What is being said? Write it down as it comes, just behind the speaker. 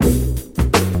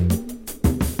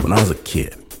When I was a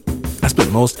kid, I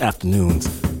spent most afternoons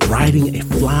riding a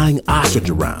flying ostrich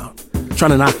around,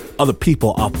 trying to knock other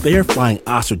people off their flying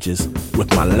ostriches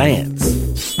with my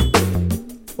lance,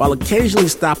 while occasionally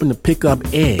stopping to pick up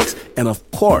eggs. And of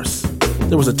course,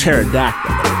 there was a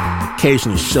pterodactyl that would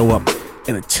occasionally show up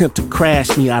and attempt to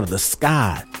crash me out of the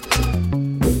sky.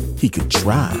 He could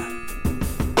try,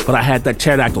 but I had that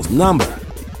pterodactyl's number.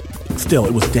 Still,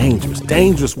 it was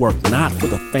dangerous work, not for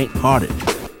the faint-hearted.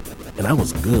 And I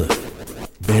was good,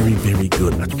 very, very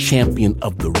good, a champion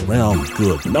of the realm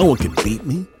good. No one could beat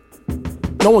me.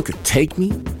 No one could take me.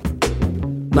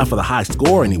 Not for the high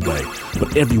score anyway,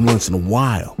 but every once in a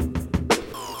while,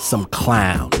 some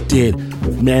clown did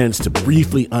manage to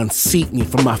briefly unseat me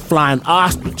from my flying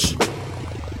ostrich,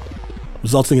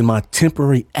 resulting in my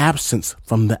temporary absence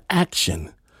from the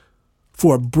action.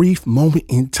 For a brief moment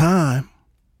in time,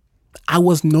 I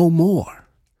was no more.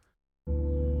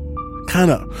 Kind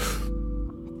of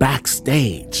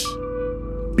backstage,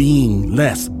 being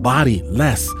less, body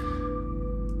less.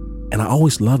 And I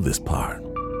always loved this part,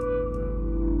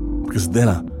 because then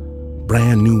a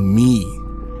brand new me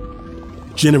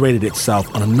generated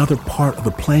itself on another part of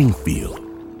the playing field.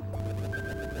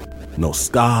 No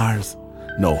scars,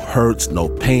 no hurts, no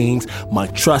pains. My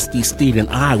trusty steed and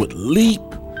I would leap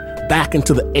back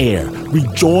into the air,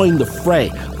 rejoin the fray,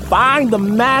 find the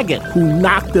maggot who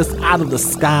knocked us out of the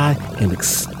sky, and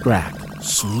extract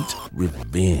sweet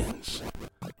revenge.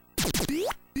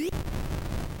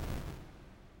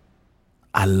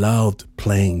 I loved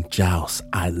playing Joust.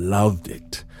 I loved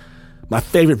it. My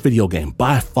favorite video game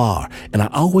by far, and I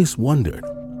always wondered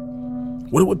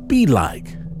what it would be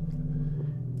like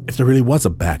if there really was a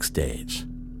backstage,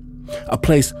 a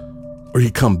place where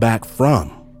you come back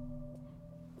from,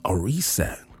 a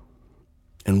reset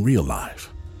in real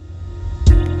life.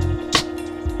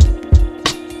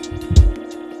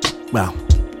 Well,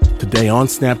 today on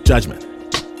Snap Judgment,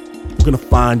 we're going to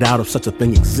find out if such a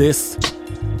thing exists.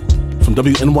 From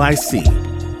WNYC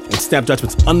and Snap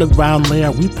Judgment's underground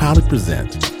lair, we proudly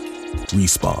present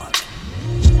Respawn.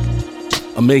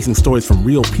 Amazing stories from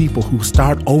real people who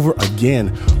start over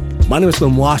again. My name is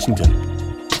Glenn Washington.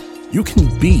 You can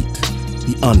beat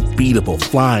the unbeatable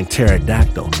flying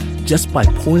pterodactyl just by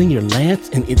pointing your lance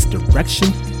in its direction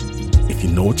if you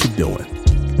know what you're doing.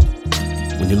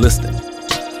 When you're listening,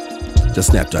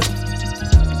 just Snap Judgment.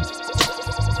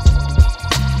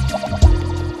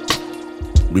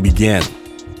 We begin,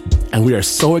 and we are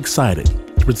so excited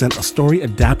to present a story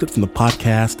adapted from the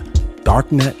podcast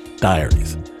Darknet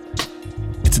Diaries.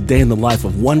 It's a day in the life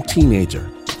of one teenager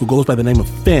who goes by the name of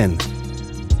Finn.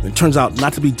 And it turns out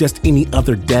not to be just any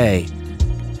other day,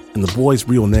 and the boy's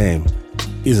real name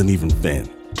isn't even Finn.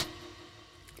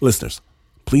 Listeners,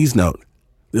 please note,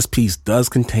 this piece does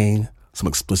contain some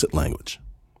explicit language.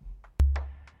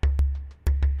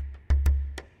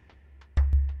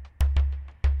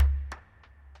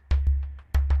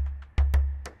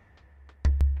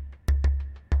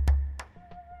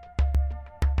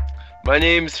 My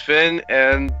name's Finn,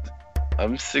 and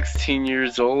I'm 16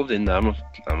 years old, and I'm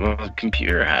a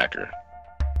computer hacker.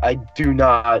 I do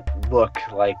not look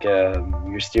like your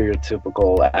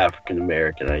stereotypical African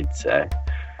American, I'd say.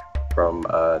 From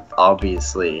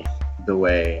obviously the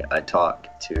way I talk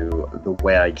to the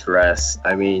way I dress.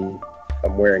 I mean,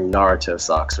 I'm wearing Naruto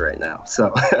socks right now,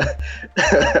 so.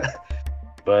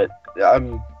 But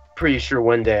I'm pretty sure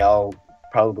one day I'll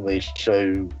probably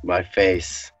show my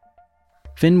face.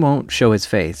 Finn won't show his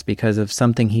face because of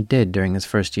something he did during his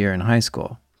first year in high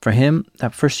school. For him,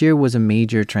 that first year was a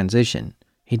major transition.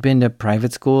 He'd been to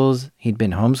private schools, he'd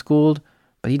been homeschooled,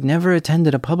 but he'd never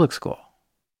attended a public school.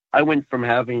 I went from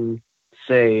having,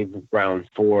 say, around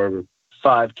 4 or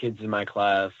 5 kids in my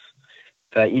class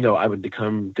that, I would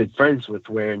become good friends with,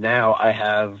 where now I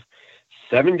have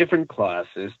 7 different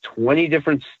classes, 20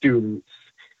 different students,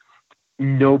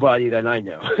 nobody that I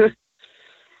know.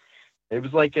 It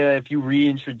was like if you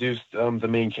reintroduced the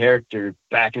main character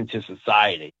back into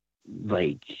society.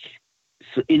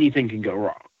 So anything can go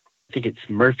wrong. I think it's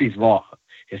Murphy's Law.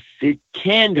 If it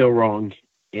can go wrong,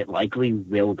 it likely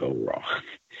will go wrong.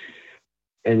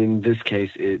 And in this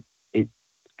case, it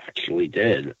actually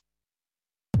did.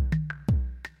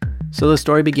 So the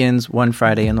story begins one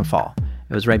Friday in the fall.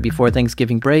 It was right before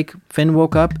Thanksgiving break. Finn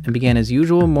woke up and began his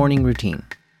usual morning routine.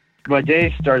 My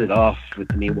day started off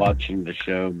with me watching the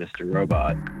show Mr.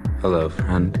 Robot. Hello,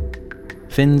 friend.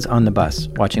 Finn's on the bus,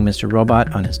 watching Mr.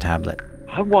 Robot on his tablet.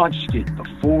 I watched it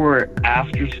before,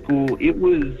 after school. It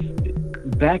was,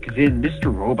 back then,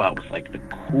 Mr. Robot was like the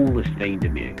coolest thing to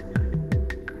me.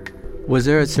 Was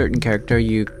there a certain character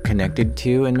you connected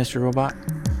to in Mr. Robot?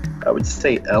 I would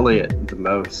say Elliot the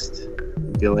most.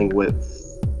 dealing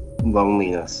with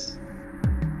loneliness.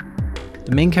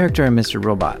 The main character in Mr.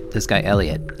 Robot, this guy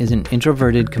Elliot, is an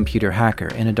introverted computer hacker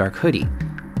in a dark hoodie.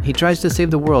 He tries to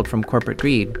save the world from corporate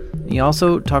greed. He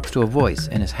also talks to a voice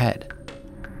in his head.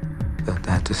 But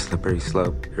that's a slippery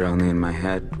slope. You're only in my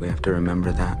head. We have to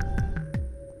remember that.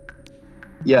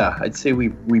 Yeah, I'd say we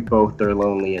both are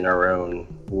lonely in our own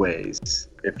ways,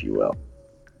 if you will.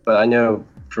 But I know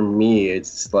for me,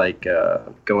 it's like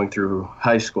going through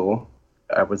high school,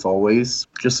 I was always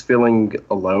just feeling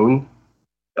alone.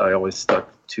 I always stuck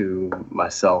to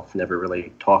myself, never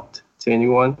really talked to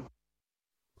anyone.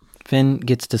 Finn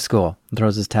gets to school,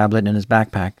 throws his tablet in his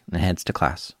backpack, and heads to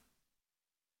class.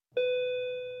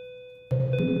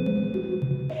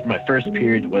 My first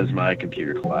period was my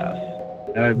computer class.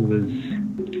 I was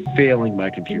failing my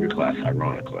computer class,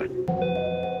 ironically.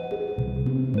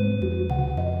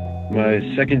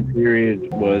 My second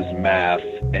period was math,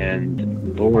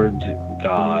 and Lord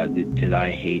God, did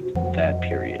I hate that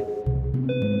period.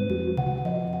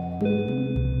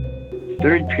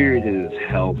 Third period is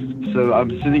health. So I'm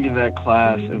sitting in that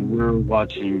class, and we're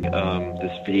watching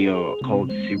this video called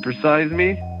Supersize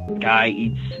Me. Guy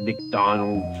eats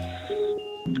McDonald's.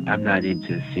 I'm not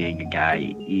into seeing a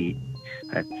guy eat.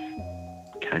 That's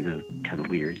kind of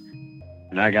weird.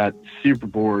 And I got super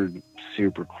bored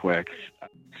super quick.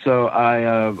 So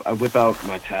I whip out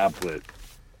my tablet.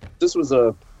 This was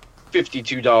a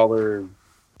 $52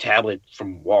 tablet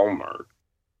from Walmart.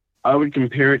 I would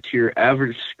compare it to your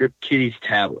average Script Kitties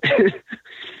tablet.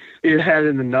 It had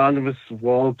an anonymous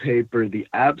wallpaper. The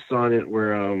apps on it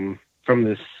were from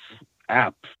this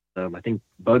app, I think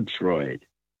Bugtroid.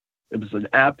 It was an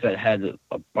app that had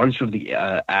a bunch of the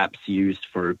apps used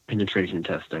for penetration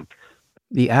testing.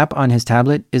 The app on his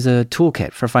tablet is a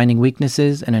toolkit for finding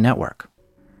weaknesses in a network.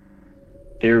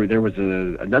 There was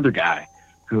another guy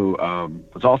who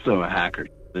was also a hacker,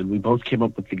 and we both came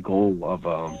up with the goal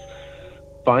of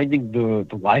finding the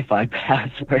Wi-Fi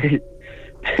password.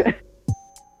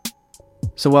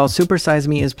 So while Super Size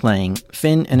Me is playing,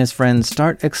 Finn and his friends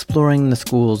start exploring the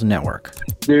school's network.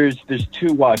 There's two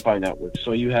Wi-Fi networks.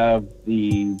 So you have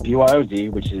the BYOD,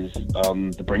 which is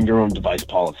the bring your own device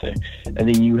policy, and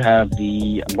then you have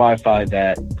the Wi-Fi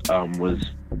that was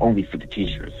only for the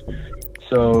teachers.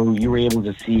 So you were able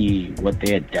to see what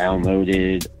they had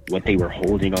downloaded, what they were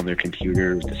holding on their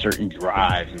computer, the certain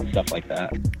drives and stuff like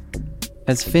that.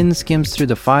 As Finn skims through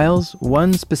the files,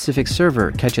 one specific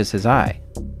server catches his eye.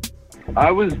 I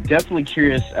was definitely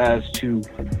curious as to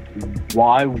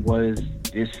why was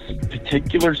this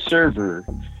particular server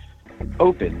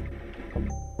open.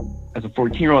 As a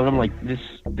 14-year-old, I'm like, this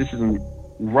isn't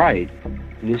right.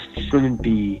 This shouldn't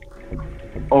be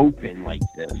open like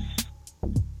this.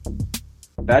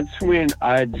 That's when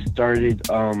I'd started,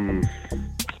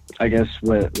 I guess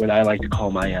what I like to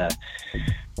call my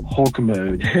Hulk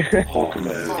mode. Hulk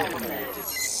mode.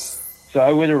 So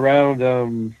I went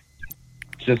around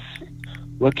just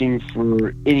looking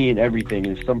for any and everything,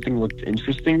 and if something looked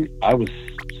interesting, I was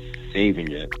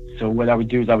saving it. So what I would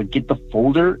do is I would get the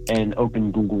folder and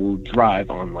open Google Drive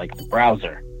on like the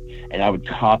browser, and I would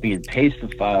copy and paste the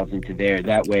files into there.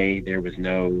 That way there was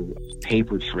no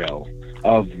paper trail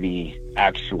of me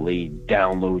actually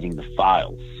downloading the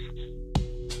files.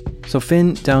 So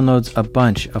Finn downloads a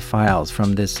bunch of files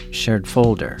from this shared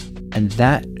folder, and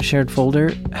that shared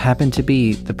folder happened to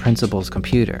be the principal's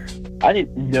computer. I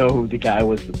didn't know the guy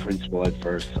was the principal at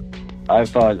first. I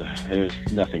thought there's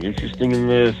nothing interesting in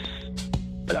this,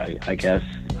 but I guess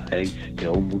I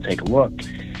still will take a look.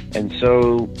 And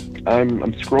so I'm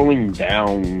scrolling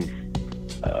down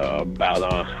about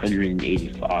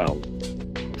 180 files.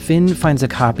 Finn finds a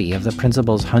copy of the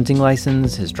principal's hunting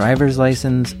license, his driver's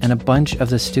license, and a bunch of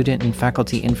the student and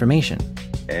faculty information.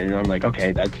 And I'm like,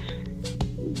 okay, that's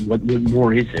what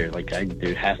more is there? Like,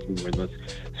 there has to be more than this.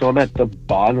 So I'm at the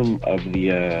bottom of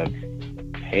the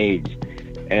page,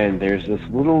 and there's this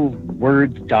little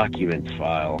Word document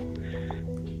file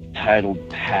titled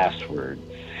Passwords.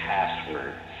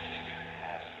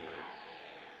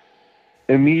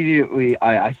 Immediately,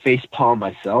 I facepalm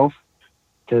myself,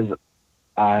 because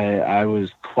I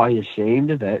was quite ashamed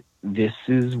that this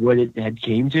is what it had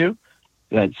came to,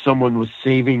 that someone was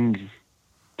saving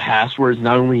passwords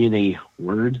not only in a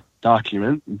Word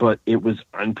document, but it was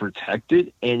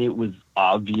unprotected and it was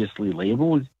obviously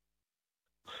labeled.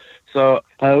 So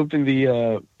I open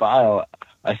the file.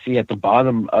 I see at the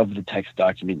bottom of the text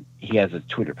document, he has a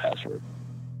Twitter password.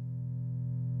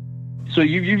 So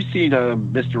you've seen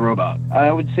Mr. Robot.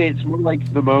 I would say it's more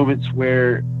like the moments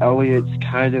where Elliot's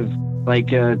kind of like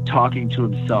talking to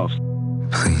himself.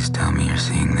 Please tell me you're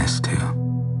seeing this too.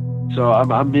 So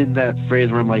I'm in that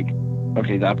phrase where I'm like,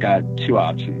 okay, I've got two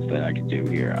options that I could do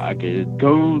here. I could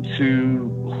go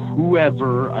to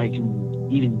whoever I can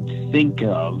even think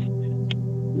of,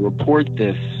 report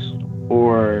this,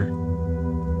 or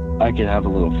I can have a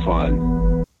little fun.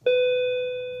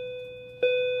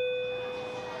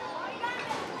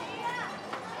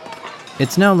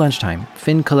 It's now lunchtime.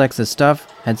 Finn collects his stuff,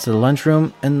 heads to the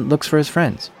lunchroom, and looks for his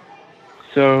friends.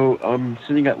 So I'm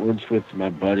sitting at lunch with my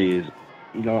buddies.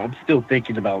 I'm still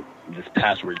thinking about this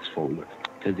passwords folder.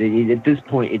 Because at this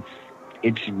point, it's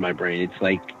itching my brain. It's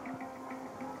like,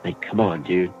 come on,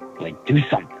 dude. Like, do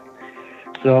something.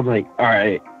 So I'm like, all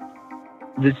right,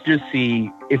 let's just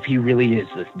see if he really is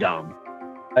this dumb.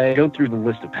 I go through the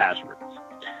list of passwords.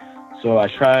 So I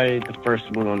try the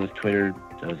first one on his Twitter,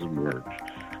 doesn't work.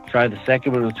 Try the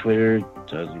second one on Twitter,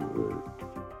 doesn't work.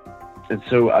 And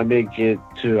so I make it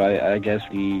to, I guess,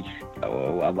 the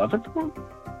 11th one.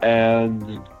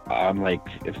 And I'm like,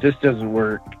 if this doesn't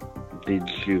work, then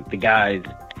shoot, the guy's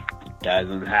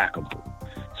unhackable.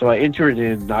 So I enter it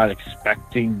in, not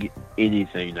expecting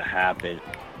anything to happen.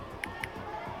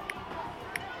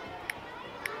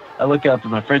 I look up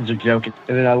and my friends are joking.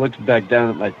 And then I look back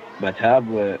down at my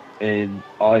tablet, and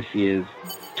all I see is,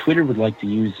 Twitter would like to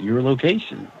use your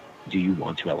location. Do you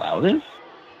want to allow this?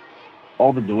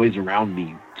 All the noise around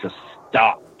me just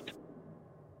stopped.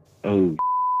 Oh,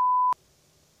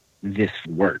 this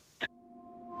worked.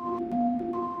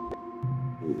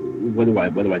 What do I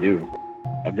do?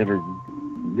 I've never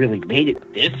really made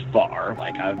it this far.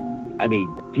 Like, I made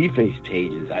deface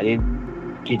pages. I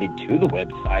didn't get into the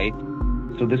website.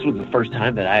 So this was the first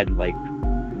time that I had, like,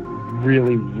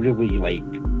 really, like,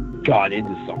 got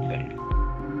into something.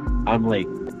 I'm, like,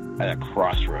 at a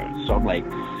crossroads. So I'm, like,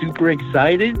 super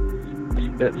excited.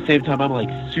 But at the same time, I'm, like,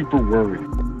 super worried.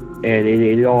 And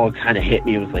it all kind of hit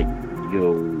me. It was like,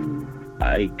 yo,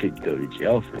 I could go to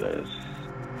jail for this.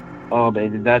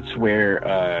 And that's where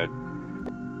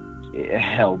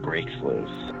hell breaks loose.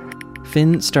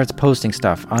 Finn starts posting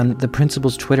stuff on the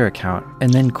principal's Twitter account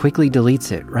and then quickly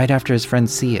deletes it right after his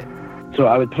friends see it. So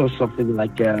I would post something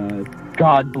like,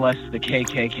 God bless the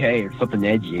KKK or something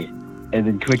edgy, and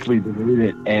then quickly delete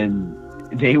it, and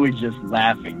they were just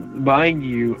laughing. Mind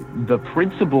you, the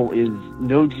principal is,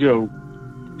 no joke,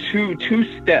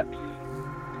 two steps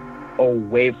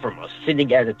away from us,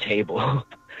 sitting at a table.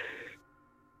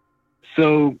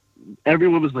 So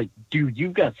everyone was like, dude,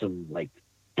 you've got some, like,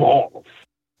 balls.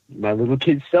 My little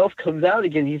kid self comes out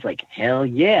again. He's like, hell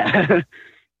yeah. I'm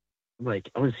like,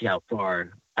 I want to see how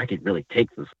far I could really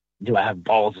take this. Do I have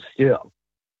balls still?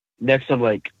 Next, I'm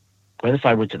like, what if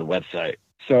I went to the website?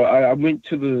 So I went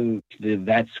to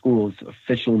that school's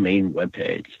official main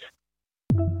webpage.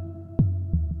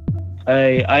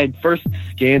 I had first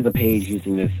scanned the page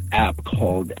using this app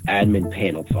called Admin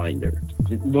Panel Finder.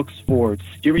 It looks for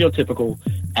stereotypical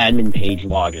admin page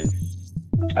login.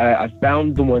 I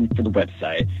found the one for the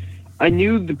website. I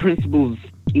knew the principal's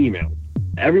email.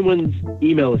 Everyone's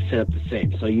email is set up the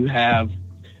same. So you have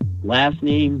last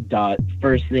name dot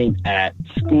first name at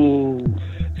school.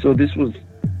 So this was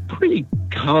pretty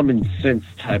common sense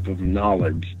type of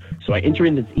knowledge. So I enter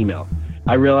in this email.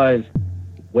 I realized,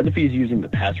 what if he's using the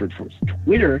password for his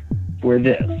Twitter for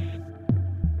this?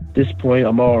 At this point,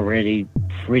 I'm already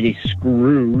pretty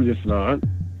screwed. If not,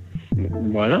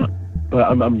 why not? But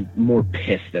I'm more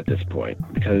pissed at this point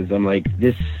because I'm like,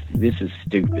 this is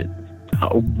stupid.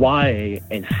 Why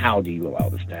and how do you allow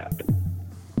this to happen?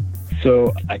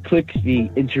 So I click the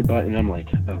enter button. I'm like,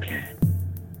 okay.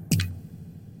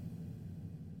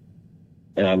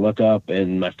 And I look up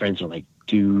and my friends are like,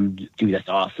 dude, that's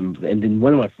awesome. And then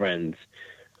one of my friends,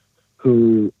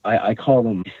 who I call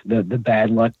him the bad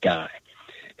luck guy,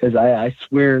 because I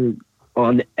swear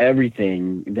on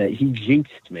everything that he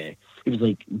jinxed me. He was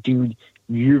like, dude,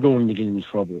 you're going to get in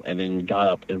trouble, and then got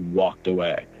up and walked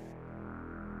away.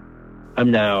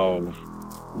 I'm now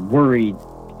worried,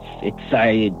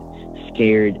 excited,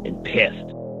 scared, and pissed.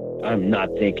 I'm not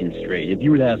thinking straight. If you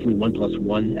were to ask me 1 +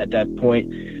 1 at that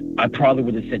point, I probably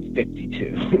would have said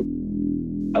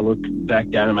 52. I look back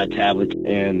down at my tablet,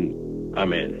 and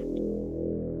I'm in.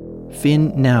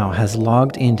 Finn now has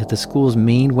logged into the school's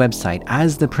main website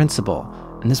as the principal,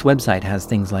 and this website has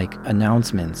things like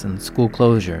announcements and school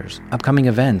closures, upcoming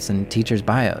events, and teachers'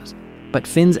 bios. But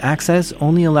Finn's access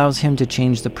only allows him to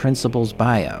change the principal's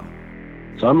bio.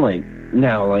 So I'm like,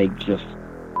 now, like, just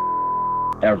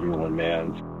everyone,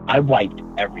 man. I wiped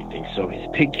everything. So his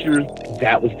picture,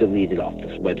 that was deleted off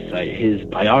this website. His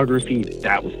biography,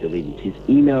 that was deleted. His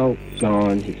email,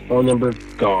 gone. His phone number,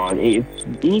 gone.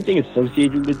 Anything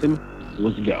associated with him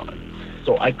was gone.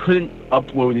 So I couldn't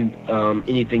upload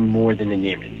anything more than an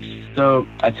image. So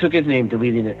I took his name,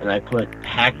 deleted it, and I put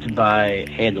hacked by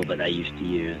handle that I used to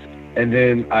use. And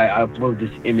then I uploaded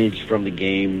this image from the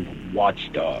game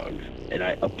Watch Dogs, and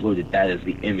I uploaded that as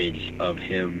the image of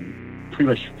him pretty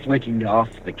much flicking off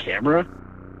the camera.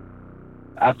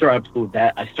 After I upload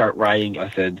that, I start writing. I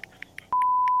said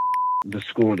the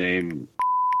school name,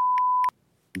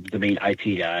 the main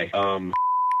IT guy,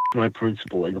 my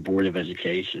principal and the Board of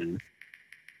Education.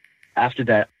 After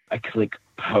that, I click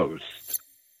post.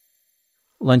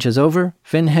 Lunch is over.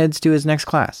 Finn heads to his next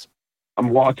class. I'm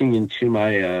walking into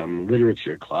my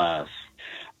literature class.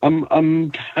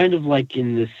 I'm kind of like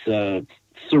in this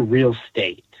surreal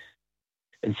state.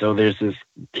 And so there's this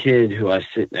kid who I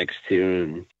sit next to,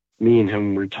 and me and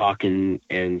him were talking,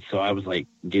 and so I was like,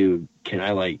 dude, can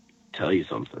I like tell you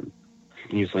something?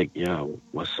 And he was like, yeah,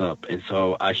 what's up? And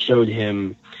so I showed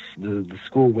him the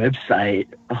school website,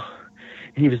 and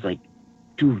he was like,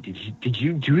 dude, did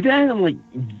you do that? I'm like,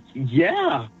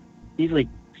 yeah. He's like,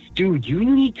 dude, you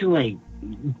need to like,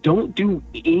 don't do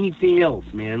anything else,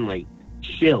 man. Like,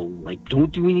 chill. Like,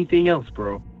 don't do anything else,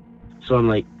 bro. So I'm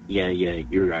like, yeah,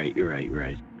 you're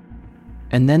right.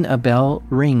 And then a bell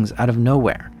rings out of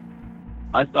nowhere.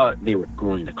 I thought they were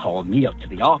going to call me up to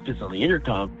the office on the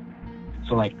intercom.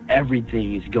 So like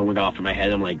everything is going off in my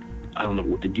head. I'm like, I don't know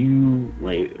what to do.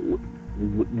 Like,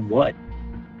 what?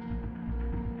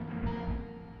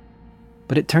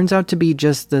 But it turns out to be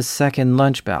just the second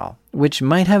lunch bell, which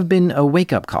might have been a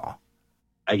wake-up call.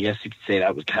 I guess you could say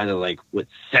that was kind of like what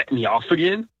set me off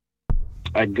again.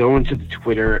 I go into the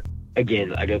Twitter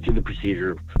again. I go through the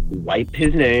procedure, wipe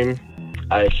his name.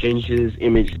 I change his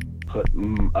image, put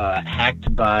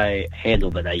hacked by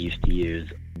handle that I used to use.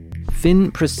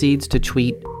 Finn proceeds to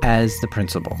tweet as the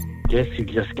principal. Guess who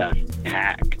just got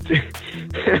hacked?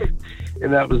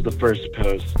 And that was the first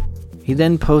post. He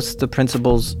then posts the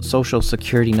principal's social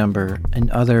security number and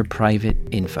other private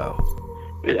info.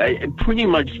 Pretty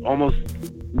much almost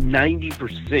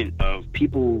 90% of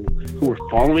people who were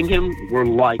following him were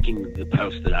liking the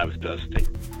post that I was posting.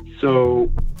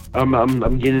 So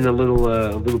I'm getting a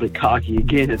little bit cocky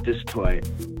again at this point.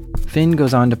 Finn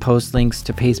goes on to post links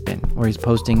to Pastebin, where he's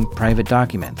posting private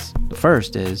documents. The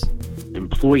first is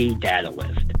employee data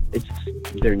list. It's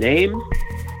their name,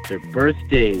 their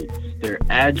birthdays, their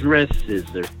addresses,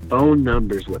 their phone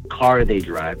numbers, what car they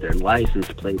drive, their license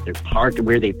plate, their park,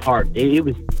 where they park. It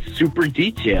was super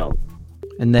detailed.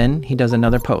 And then he does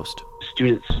another post.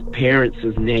 Students'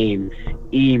 parents' name,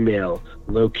 email,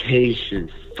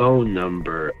 location, phone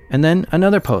number. And then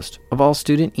another post of all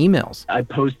student emails. I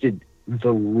posted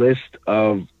the list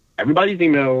of everybody's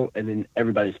email and then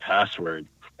everybody's password.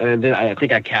 And then I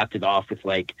think I capped it off with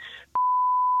like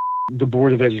the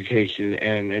Board of Education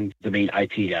and the main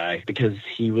IT guy, because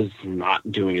he was not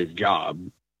doing his job.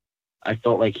 I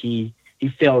felt like he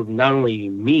failed not only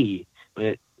me,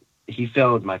 but he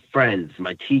failed my friends,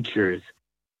 my teachers,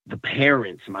 the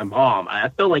parents, my mom. I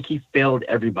felt like he failed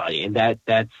everybody, and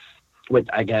that's what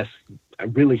I guess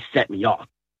really set me off.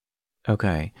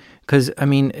 Okay. Because, I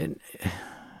mean,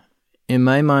 in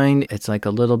my mind, it's like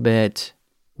a little bit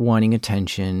wanting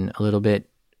attention, a little bit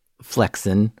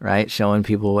flexing, right? Showing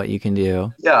people what you can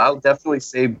do. Yeah, I'll definitely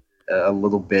say a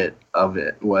little bit of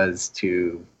it was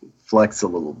to flex a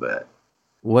little bit.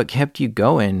 What kept you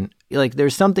going? Like,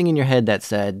 there's something in your head that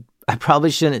said, I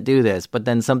probably shouldn't do this, but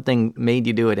then something made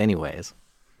you do it anyways.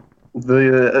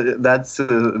 That's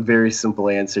a very simple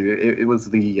answer. It was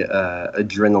the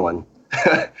adrenaline.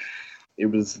 It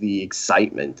was the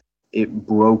excitement. It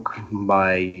broke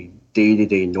my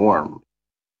day-to-day norm.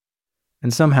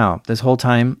 And somehow, this whole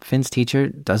time, Finn's teacher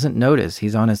doesn't notice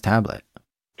he's on his tablet.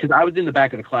 Because I was in the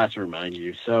back of the classroom, mind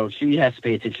you, so she has to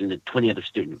pay attention to 20 other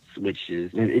students,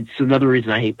 it's another reason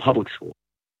I hate public school.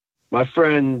 My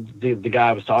friend, the guy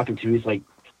I was talking to, he's like,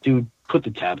 dude, put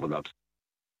the tablet up.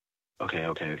 Okay,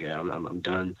 I'm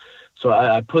done. So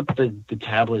I put the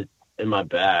tablet in my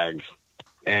bag,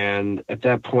 and at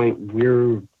that point,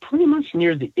 we're pretty much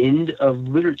near the end of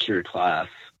literature class.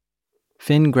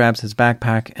 Finn grabs his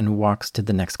backpack and walks to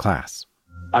the next class.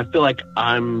 I feel like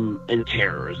I'm a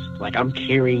terrorist. Like I'm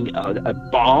carrying a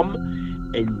bomb,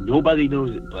 and nobody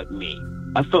knows it but me.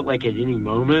 I felt like at any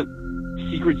moment,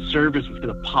 Secret Service was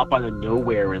going to pop out of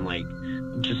nowhere and like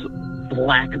just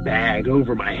black bag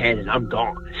over my head, and I'm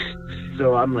gone.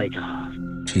 So I'm like,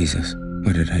 Jesus,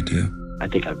 what did I do? I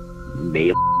think I may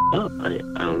have up. I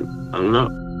don't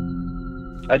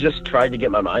know. I just tried to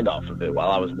get my mind off of it while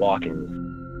I was walking.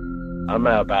 I'm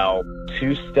about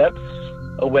 2 steps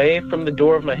away from the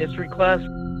door of my history class.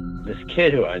 This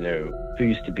kid who I knew, who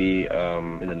used to be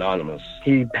an anonymous,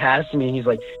 he passed me and he's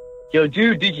like, yo,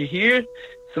 dude, did you hear?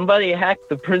 somebody hacked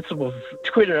the principal's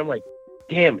Twitter. I'm like,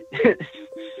 damn it.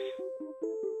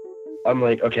 I'm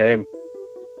like, okay,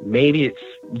 maybe it's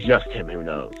just him, who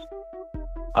knows.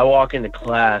 I walk into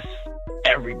class,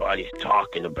 everybody's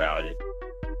talking about it.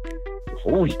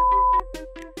 Holy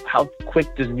how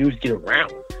quick does news get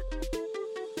around?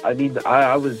 I mean,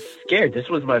 I was scared. This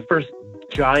was my first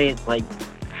giant, like,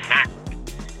 hack.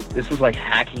 This was like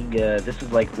hacking, this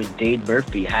was like when Dane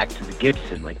Murphy hacked to the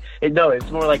Gibson. Like, no, it's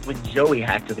more like when Joey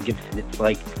hacked to the Gibson. It's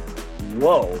like,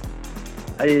 whoa.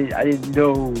 I didn't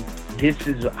know this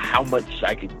is how much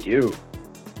I could do.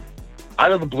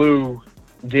 Out of the blue,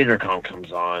 the intercom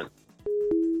comes on.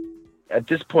 At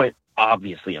this point,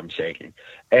 obviously I'm shaking.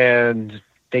 And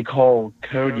they call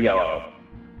Code Yellow.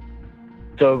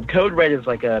 So Code Red is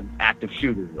like an active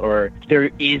shooter, or there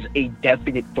is a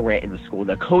definite threat in the school.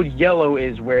 The Code Yellow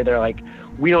is where they're like,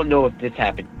 we don't know if this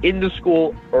happened in the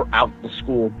school or out the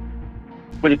school.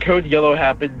 When the Code Yellow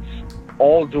happens,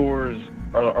 all doors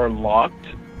are locked.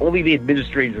 Only the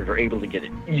administrators are able to get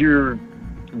it. You're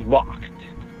locked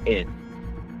in.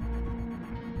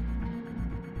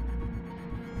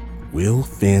 Will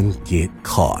Finn get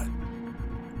caught?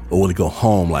 Or will he go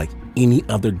home like any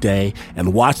other day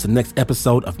and watch the next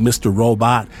episode of Mr.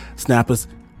 Robot? Snappers,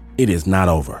 it is not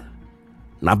over.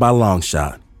 Not by a long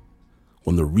shot.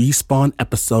 When the Respawn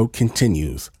episode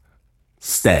continues,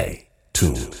 stay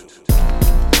tuned.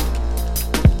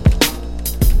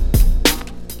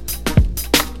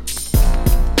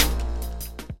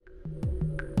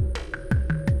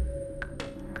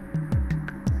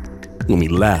 When we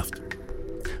left,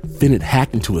 Finn had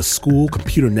hacked into a school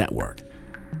computer network.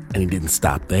 And he didn't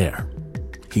stop there.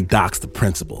 He doxed the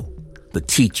principal, the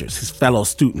teachers, his fellow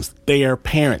students, their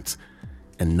parents.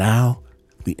 And now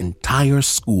the entire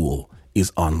school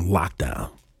is on lockdown.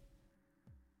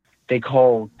 They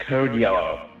call Code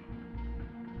Yellow.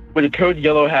 When the Code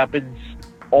Yellow happens,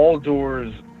 all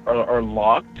doors are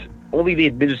locked. Only the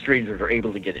administrators are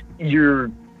able to get it.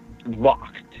 You're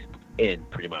locked in,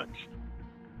 pretty much.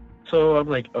 So I'm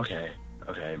like, okay,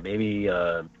 maybe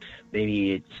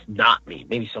it's not me.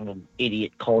 Maybe some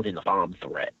idiot called in a bomb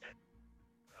threat.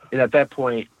 And at that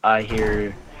point, I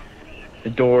hear the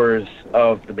doors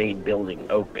of the main building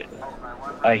open.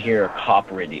 I hear a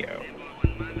cop radio.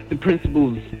 The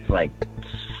principal's, like,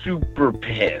 super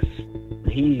pissed.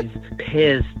 He's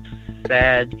pissed,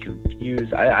 sad,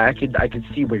 confused. I could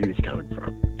see where he was coming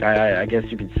from. I guess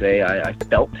you could say I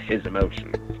felt his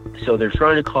emotion. So they're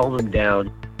trying to calm him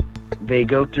down. They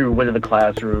go through one of the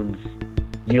classrooms.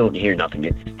 You don't hear nothing.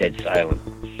 It's dead silent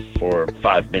for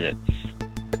 5 minutes.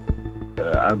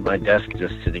 On my desk,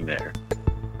 just sitting there.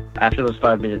 After those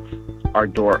 5 minutes, our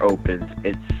door opens.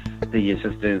 It's the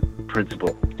assistant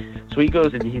principal. So he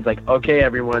goes and he's like, okay,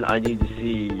 everyone, I need to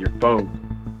see your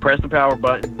phone. Press the power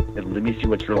button and let me see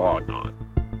what you're logged on.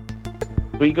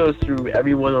 So he goes through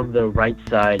everyone on the right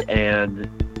side, and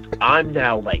I'm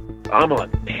now like, I'm on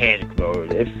panic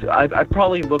mode. I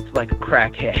probably looked like a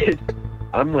crackhead.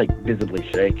 I'm like visibly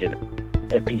shaking.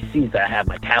 If he sees that I have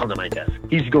my tablet on my desk,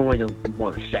 he's going to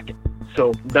want to check it.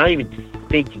 So not even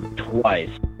thinking twice,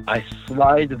 I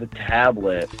slide the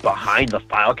tablet behind the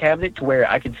file cabinet to where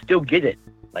I can still get it,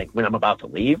 like when I'm about to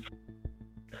leave.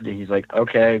 And he's like,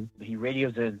 okay. He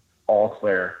radios in, all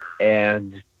clear,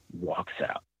 and walks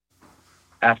out.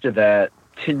 After that,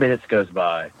 10 minutes goes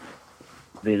by.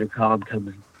 The intercom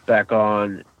comes back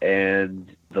on,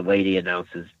 and the lady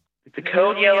announces, the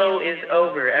Code Yellow is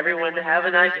over. Everyone have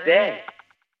a nice day.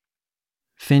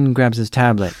 Finn grabs his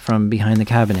tablet from behind the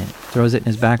cabinet, throws it in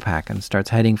his backpack, and starts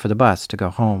heading for the bus to go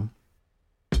home.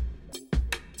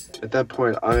 At that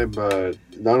point, I'm,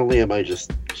 not only am I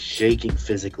just shaking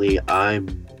physically,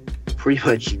 I'm pretty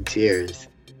much in tears.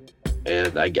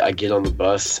 And I get on the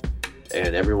bus,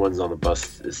 and everyone's on the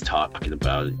bus is talking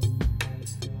about it.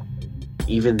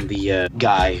 Even the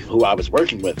guy who I was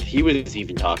working with, he was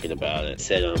even talking about it.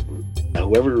 Said,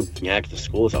 whoever hacked the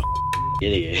school is a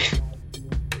idiot.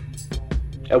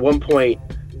 At one point,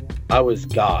 I was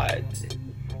God.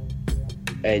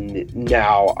 And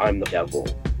now I'm the devil.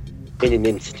 In an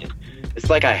instant. It's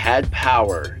like I had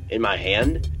power in my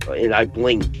hand, and I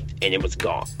blinked, and it was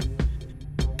gone.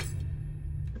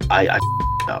 I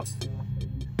up.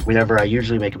 Whenever I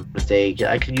usually make a mistake,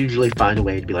 I can usually find a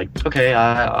way to be like, okay,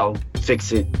 I'll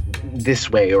fix it this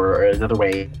way or another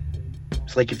way.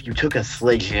 It's like if you took a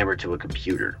sledgehammer to a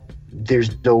computer,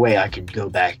 there's no way I could go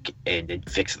back and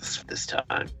fix this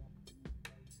time.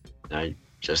 I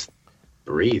just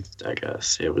breathed, I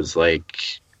guess. It was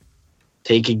like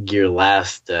taking your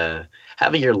last,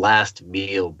 having your last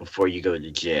meal before you go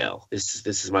to jail. This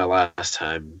is my last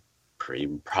time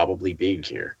probably being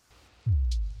here.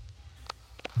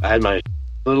 I had my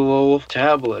little old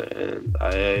tablet, and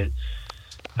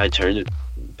I turned it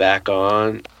back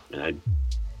on, and I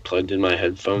plugged in my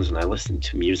headphones, and I listened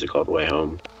to music all the way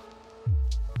home.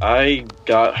 I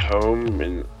got home,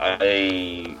 and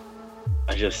I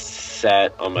just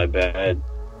sat on my bed,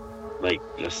 like,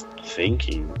 just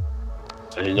thinking.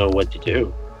 I didn't know what to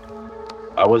do.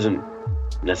 I wasn't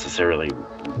necessarily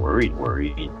worried,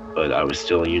 but I was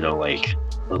still, like,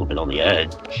 a little bit on the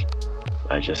edge.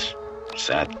 I just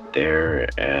sat there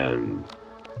and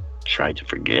tried to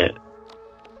forget.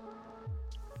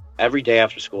 Every day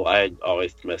after school, I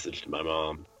always messaged my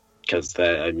mom, because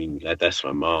that's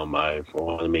my mom. I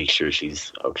want to make sure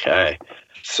she's okay.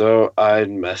 So I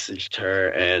messaged her,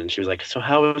 and she was like, "So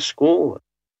how was school?"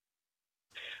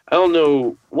 I don't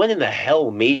know what in the hell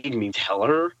made me tell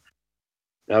her.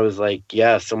 I was like,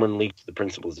 "Yeah, someone leaked the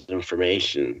principal's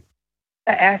information."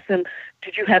 I asked him,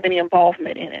 "Did you have any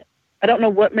involvement in it?" I don't know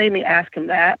what made me ask him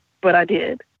that, but I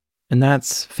did. And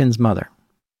that's Finn's mother.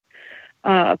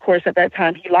 Of course, at that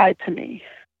time, he lied to me.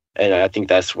 And I think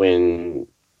that's when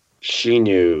she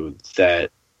knew that,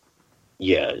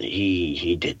 yeah,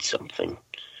 he did something.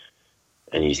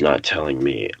 And he's not telling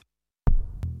me.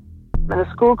 The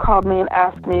school called me and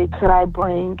asked me, could I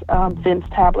bring Finn's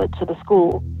tablet to the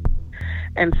school?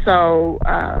 And so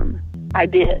I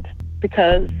did,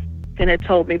 because Finn had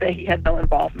told me that he had no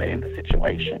involvement in the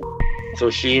situation. So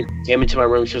she came into my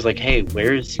room. She was like, "Hey,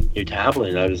 where's your tablet?"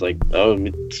 And I was like, "Oh,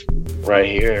 it's right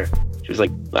here." She was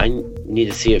like, "I need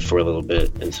to see it for a little bit."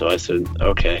 And so I said,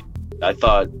 "Okay." I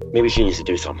thought maybe she needs to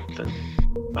do something.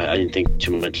 I didn't think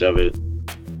too much of it.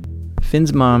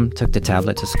 Finn's mom took the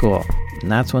tablet to school,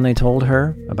 and that's when they told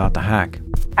her about the hack.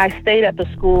 I stayed at the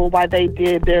school while they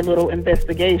did their little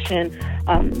investigation,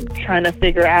 trying to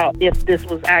figure out if this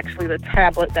was actually the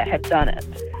tablet that had done it.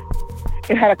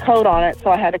 It had a code on it, so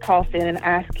I had to call Finn and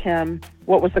ask him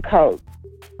what was the code.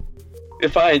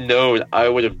 If I had known, I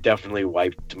would have definitely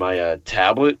wiped my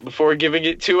tablet before giving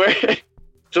it to her.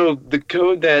 So the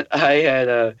code that I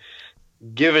had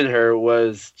given her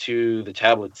was to the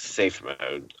tablet's safe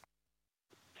mode.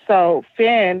 So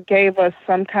Finn gave us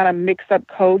some kind of mix-up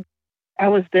code. I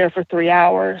was there for 3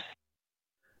 hours.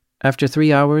 After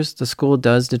 3 hours, the school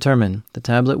does determine the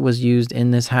tablet was used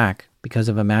in this hack because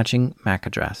of a matching MAC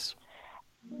address.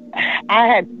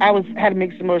 I had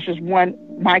mixed emotions. One,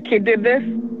 my kid did this.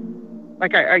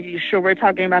 Like, are you sure we're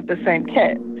talking about the same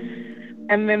kid?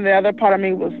 And then the other part of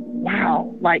me was,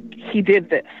 wow, like, he did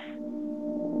this.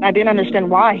 I didn't understand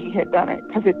why he had done it,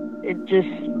 because it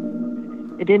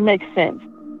didn't make sense.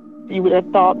 You would have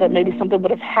thought that maybe something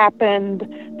would have happened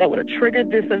that would have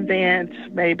triggered this event.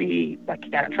 Maybe, like, he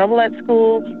got in trouble at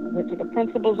school, went to the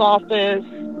principal's office,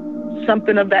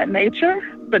 something of that nature.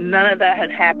 But none of that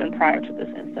had happened prior to this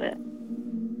incident.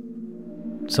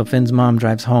 So Finn's mom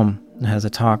drives home and has a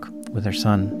talk with her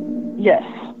son. Yes.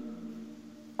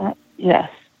 Yes.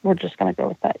 We're just going to go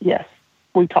with that. Yes.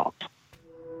 We talked.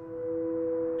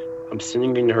 I'm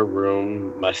sitting in her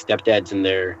room. My stepdad's in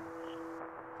there.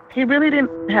 He really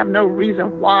didn't have no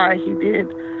reason why he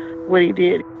did what he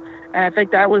did. And I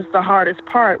think that was the hardest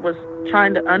part, was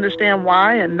trying to understand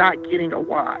why and not getting a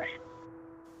why.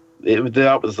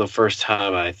 That was the first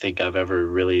time I think I've ever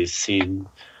really seen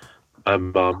my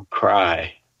mom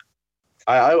cry.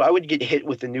 I would get hit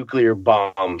with a nuclear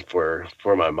bomb for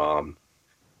my mom.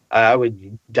 I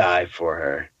would die for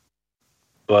her.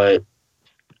 But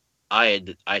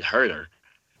I'd hurt her.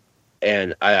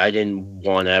 And I didn't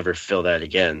want to ever feel that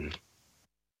again.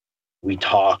 We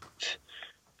talked.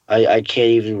 I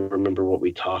can't even remember what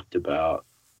we talked about.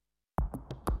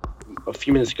 A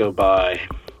few minutes go by.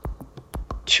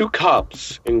 2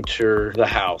 cops enter the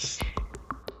house.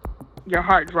 Your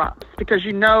heart drops, because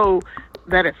you know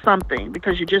that it's something,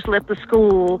 because you just left the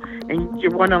school and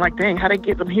you're wondering, like, dang, how they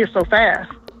get them here so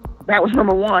fast? That was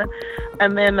number one.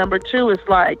 And then number 2 is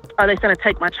like, are they going to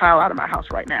take my child out of my house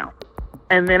right now?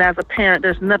 And then as a parent,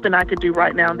 there's nothing I could do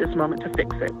right now in this moment to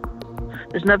fix it.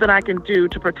 There's nothing I can do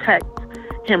to protect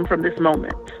him from this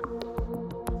moment.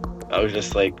 I was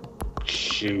just like,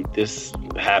 shoot, this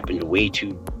happened way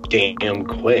too damn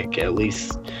quick. At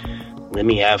least let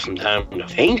me have some time to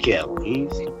think, at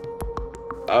least.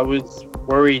 I was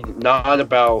worried not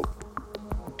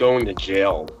about going to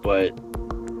jail, but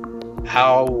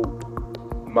how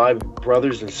my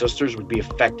brothers and sisters would be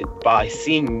affected by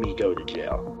seeing me go to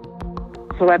jail.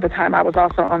 So at the time, I was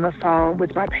also on the phone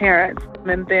with my parents.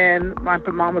 And then my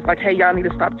mom was like, hey, y'all need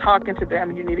to stop talking to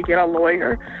them. You need to get a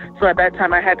lawyer. So at that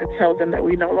time, I had to tell them that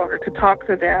we no longer could talk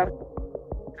to them.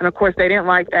 And of course, they didn't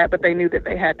like that, but they knew that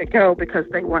they had to go because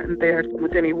they weren't there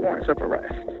with any warrants of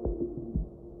arrest.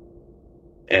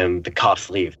 And the cops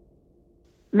leave.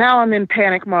 Now I'm in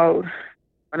panic mode,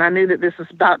 and I knew that this was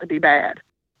about to be bad.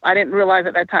 I didn't realize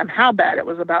at that time how bad it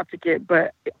was about to get,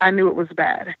 but I knew it was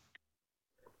bad.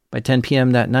 By 10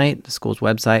 p.m. that night, the school's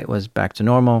website was back to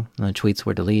normal and the tweets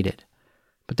were deleted.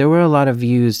 But there were a lot of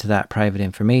views to that private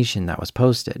information that was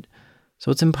posted, so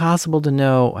it's impossible to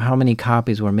know how many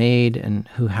copies were made and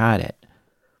who had it.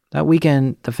 That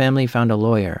weekend, the family found a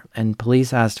lawyer, and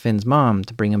police asked Finn's mom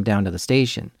to bring him down to the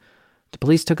station. The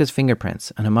police took his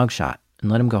fingerprints and a mugshot and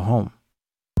let him go home.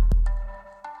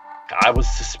 I was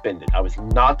suspended. I was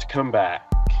not to come back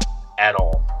at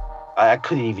all. I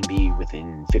couldn't even be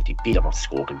within 50 feet of a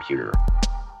school computer.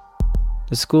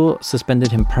 The school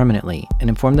suspended him permanently and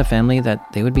informed the family that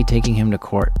they would be taking him to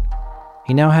court.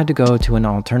 He now had to go to an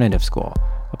alternative school,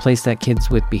 a place that kids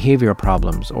with behavioral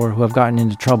problems or who have gotten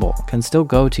into trouble can still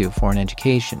go to for an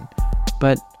education.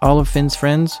 But all of Finn's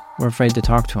friends were afraid to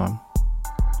talk to him.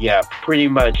 Yeah, pretty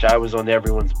much. I was on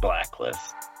everyone's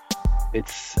blacklist.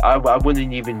 I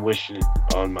wouldn't even wish it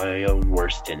on my own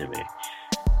worst enemy.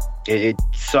 It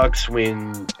sucks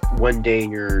when one day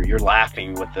you're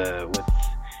laughing with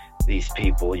these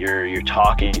people, you're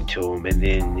talking to them, and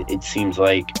then it seems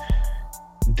like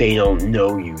they don't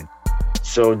know you.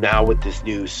 So now with this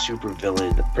new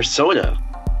supervillain persona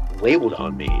labeled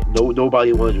on me,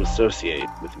 nobody wanted to associate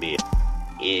with me.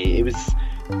 It was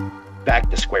back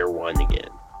to square one again.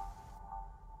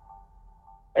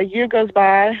 A year goes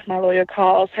by, my lawyer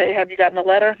calls, hey, have you gotten a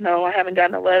letter? No, I haven't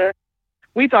gotten a letter.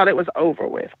 We thought it was over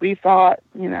with. We thought,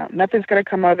 nothing's going to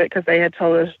come of it because they had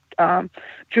told us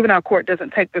juvenile court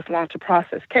doesn't take this long to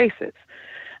process cases.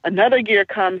 Another year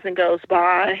comes and goes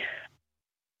by.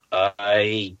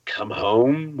 I come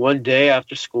home one day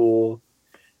after school,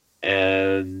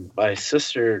 and my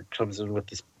sister comes in with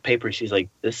this paper. She's like,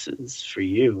 this is for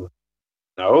you.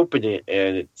 And I open it,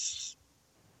 and it's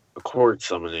a court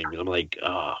summoning. And I'm like,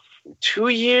 2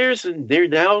 years, and they're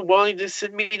now wanting to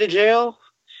send me to jail?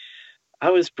 I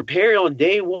was prepared on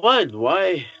day one.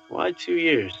 Why 2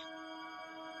 years?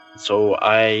 So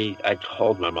I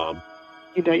called my mom.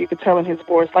 You could tell in his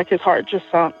voice, like his heart just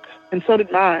sunk. And so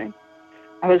did mine.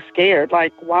 I was scared,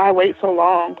 like, why wait so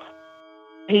long?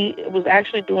 He was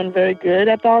actually doing very good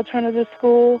at the alternative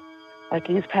school. Like,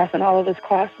 he's passing all of his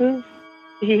classes.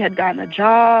 He had gotten a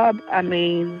job.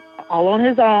 All on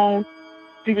his own.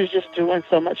 He was just doing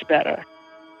so much better.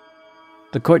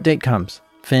 The court date comes.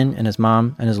 Finn and his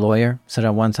mom and his lawyer sit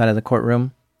on one side of the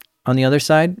courtroom. On the other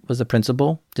side was the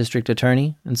principal, district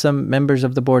attorney, and some members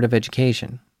of the Board of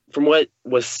Education. From what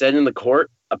was said in the court,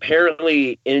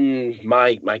 apparently in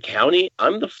my county,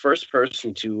 I'm the first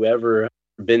person to ever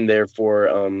been there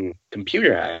for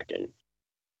computer hacking.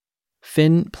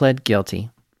 Finn pled guilty,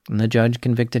 and the judge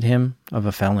convicted him of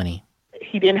a felony.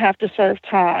 He didn't have to serve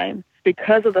time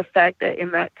because of the fact that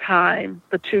in that time,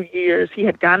 the 2 years, he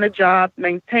had gotten a job,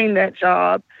 maintained that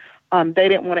job. They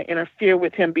didn't want to interfere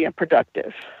with him being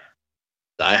productive.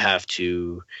 I have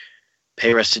to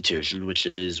pay restitution, which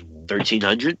is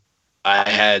 $1,300. I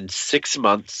had 6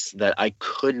 months that I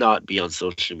could not be on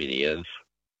social media.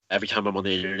 Every time I'm on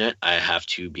the internet, I have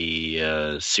to be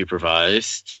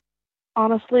supervised.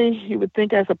 Honestly, you would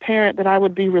think as a parent that I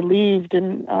would be relieved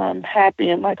and happy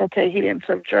and like, okay, he didn't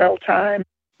serve jail time.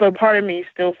 But part of me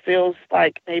still feels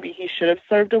like maybe he should have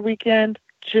served a weekend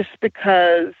just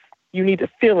because you need to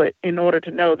feel it in order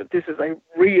to know that this is a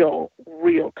real,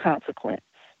 real consequence.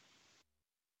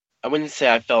 I wouldn't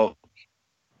say I felt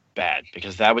bad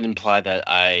because that would imply that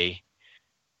I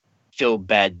feel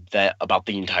bad about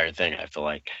the entire thing, I feel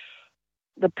like.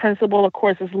 The principal, of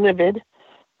course, is livid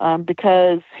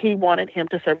because he wanted him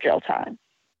to serve jail time.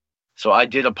 So I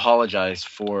did apologize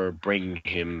for bringing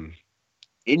him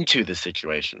into the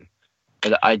situation,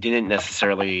 but I didn't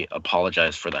necessarily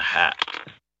apologize for the hack.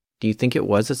 Do you think it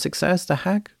was a success, the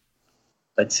hack?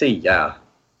 I'd say yeah.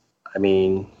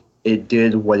 It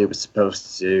did what it was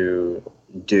supposed to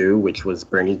do, which was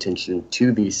bring attention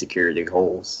to these security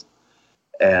holes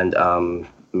and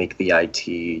make the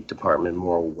IT department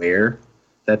more aware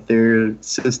that their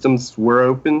systems were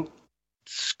open.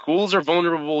 Schools are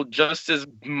vulnerable just as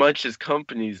much as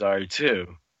companies are,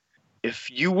 too.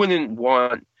 If you wouldn't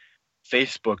want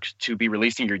Facebook to be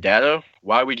releasing your data,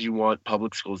 why would you want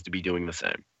public schools to be doing the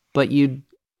same? But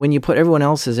when you put everyone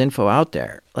else's info out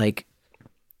there,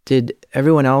 did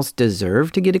everyone else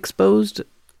deserve to get exposed?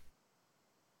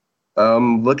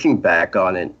 Looking back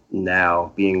on it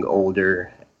now, being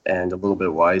older and a little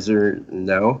bit wiser,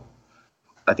 no.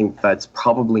 I think that's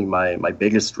probably my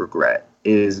biggest regret,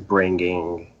 is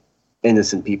bringing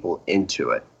innocent people into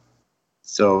it.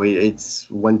 So it's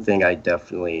one thing I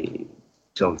definitely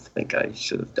don't think I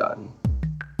should have done.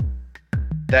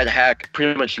 that hack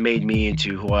pretty much made me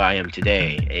into who I am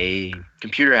today, a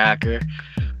computer hacker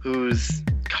who's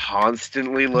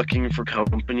constantly looking for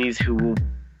companies who will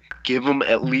give him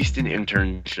at least an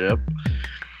internship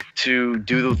to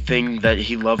do the thing that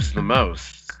he loves the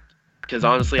most. Because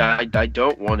honestly, I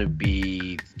don't want to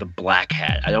be the black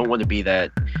hat. I don't want to be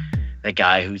that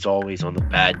guy who's always on the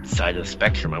bad side of the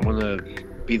spectrum. I want to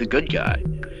be the good guy.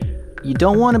 You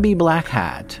don't want to be black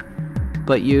hat,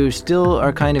 but you still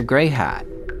are kind of gray hat.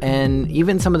 And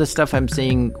even some of the stuff I'm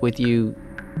seeing with you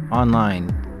online,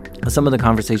 some of the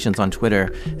conversations on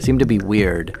Twitter seem to be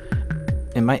weird.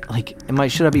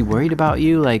 Should I be worried about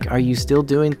you? Like, are you still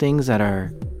doing things that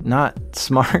are not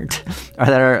smart or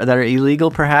that are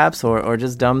illegal perhaps, or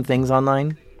just dumb things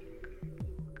online?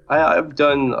 I've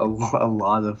done a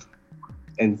lot of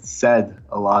and said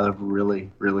a lot of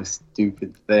really, really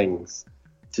stupid things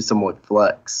to somewhat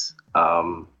flex.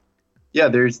 Yeah,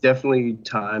 there's definitely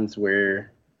times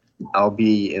where I'll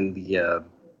be in the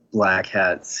black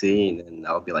hat scene and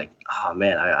I'll be like, oh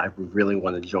man, I really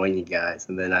want to join you guys.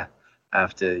 And then I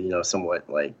have to, somewhat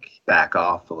like back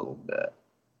off a little bit.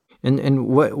 And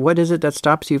what is it that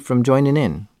stops you from joining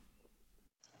in?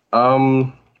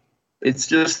 It's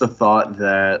just the thought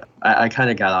that I kind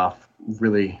of got off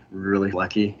really, really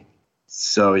lucky.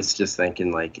 So it's just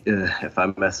thinking like, if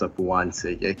I mess up once,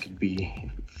 it could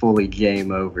be fully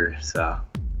game over. So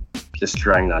just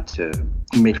trying not to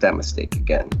make that mistake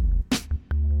again.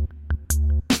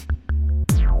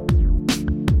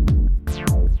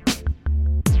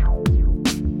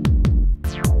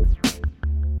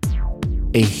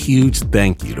 A huge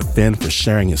thank you to Finn for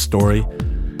sharing his story.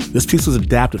 This piece was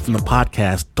adapted from the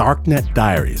podcast Darknet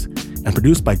Diaries and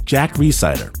produced by Jack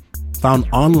Rhysider. Found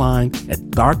online at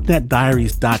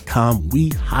darknetdiaries.com. We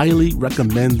highly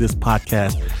recommend this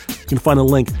podcast. You can find a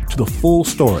link to the full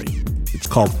story. It's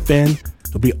called Finn.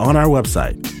 It'll be on our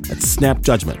website at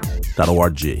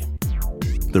snapjudgment.org.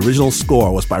 The original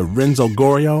score was by Renzo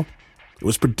Gorio. It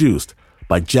was produced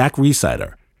by Jack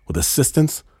Rhysider with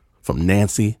assistance from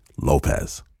Nancy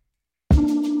Lopez.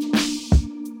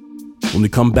 When we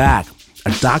come back,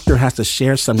 a doctor has to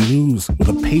share some news with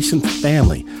a patient's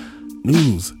family.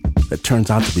 News that turns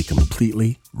out to be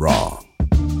completely wrong.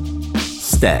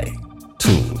 Stay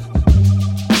tuned.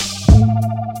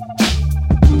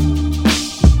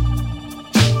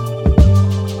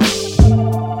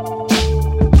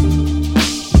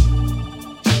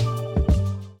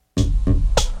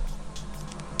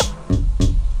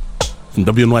 From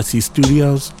WNYC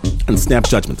Studios and Snap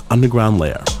Judgment's underground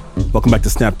lair. Welcome back to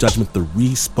Snap Judgment, the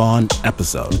Respawn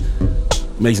episode.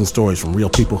 Amazing stories from real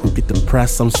people who get to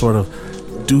press some sort of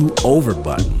do-over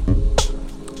button.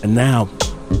 And now,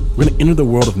 we're going to enter the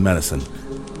world of medicine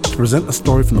to present a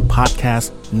story from the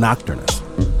podcast Nocturnus.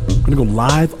 We're going to go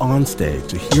live on stage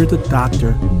to hear the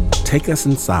doctor take us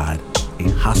inside a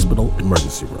hospital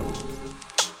emergency room.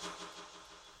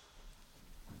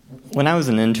 When I was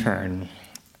an intern,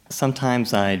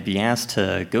 sometimes I'd be asked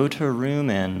to go to a room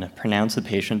and pronounce a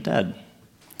patient dead.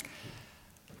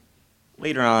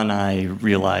 Later on, I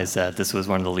realized that this was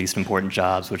one of the least important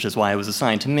jobs, which is why it was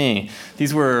assigned to me.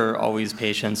 These were always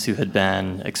patients who had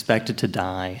been expected to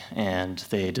die, and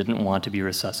they didn't want to be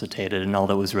resuscitated, and all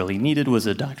that was really needed was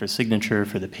a doctor's signature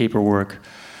for the paperwork.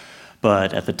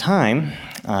 But at the time,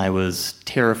 I was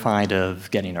terrified of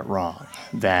getting it wrong,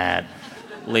 that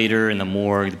later in the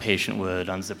morgue, the patient would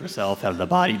unzip herself out of the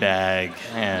body bag,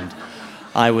 and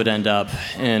I would end up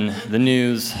in the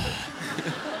news.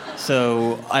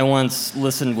 So I once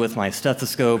listened with my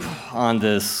stethoscope on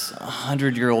this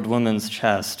 100-year-old woman's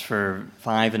chest for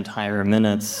 5 entire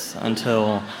minutes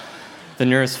until the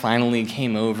nurse finally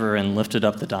came over and lifted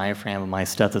up the diaphragm of my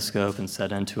stethoscope and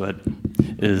said into it,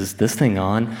 "Is this thing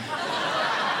on?"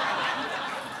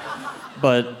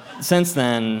 But since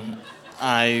then,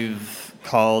 I've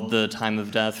called the time of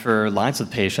death for lots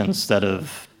of patients that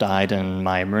have died in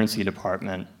my emergency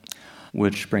department,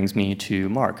 which brings me to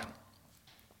Mark.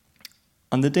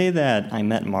 On the day that I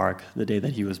met Mark, the day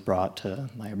that he was brought to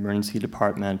my emergency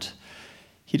department,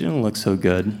 he didn't look so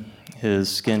good. His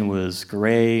skin was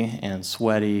gray and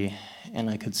sweaty, and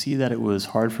I could see that it was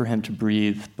hard for him to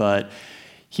breathe, but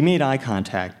he made eye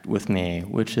contact with me,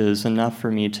 which is enough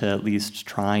for me to at least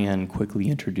try and quickly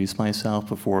introduce myself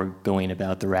before going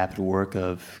about the rapid work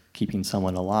of keeping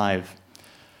someone alive.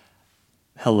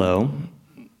 "Hello"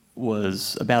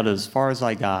 was about as far as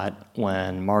I got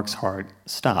when Mark's heart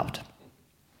stopped.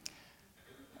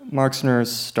 Mark's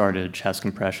nurse started chest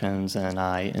compressions, and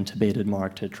I intubated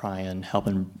Mark to try and help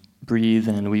him breathe,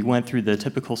 and we went through the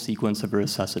typical sequence of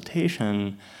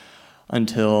resuscitation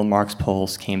until Mark's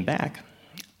pulse came back.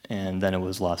 and then it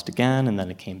was lost again, and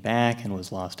then it came back and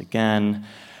was lost again.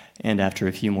 And after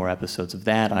a few more episodes of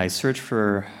that, I searched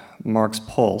for Mark's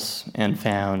pulse and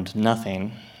found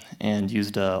nothing, and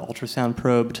used an ultrasound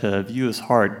probe to view his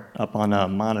heart up on a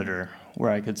monitor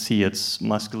where I could see its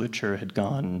musculature had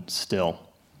gone still.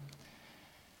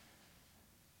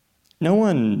 No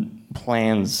one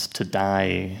plans to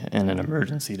die in an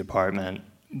emergency department,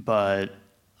 but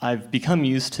I've become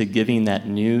used to giving that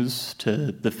news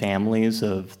to the families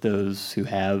of those who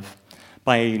have.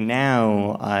 By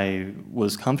now, I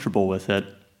was comfortable with it.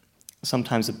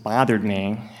 Sometimes it bothered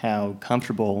me how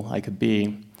comfortable I could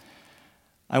be.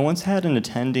 I once had an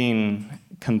attending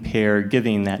compare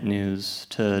giving that news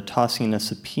to tossing a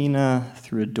subpoena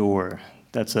through a door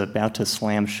that's about to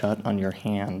slam shut on your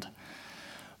hand.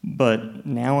 But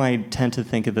now I tend to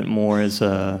think of it more as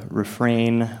a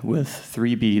refrain with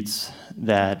 3 beats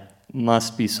that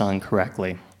must be sung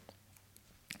correctly.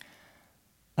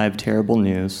 I have terrible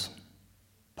news.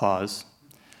 Pause.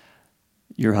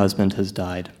 Your husband has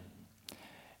died.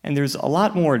 And there's a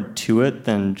lot more to it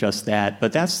than just that,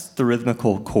 but that's the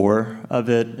rhythmical core of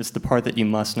it. It's the part that you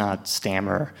must not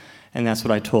stammer. And that's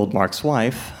what I told Mark's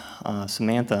wife,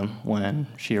 Samantha, when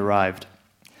she arrived.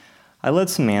 I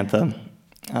led Samantha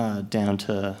down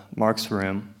to Mark's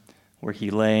room where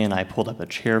he lay, and I pulled up a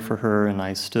chair for her, and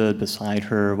I stood beside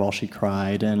her while she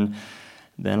cried, and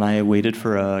then I waited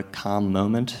for a calm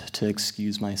moment to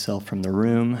excuse myself from the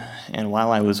room, and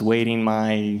while I was waiting,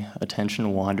 my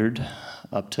attention wandered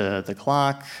up to the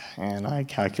clock, and I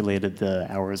calculated the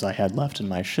hours I had left in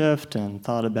my shift and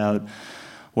thought about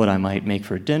what I might make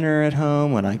for dinner at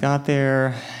home when I got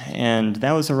there, and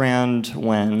that was around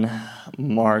when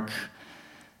Mark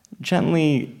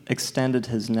gently extended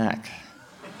his neck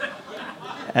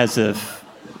as if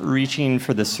reaching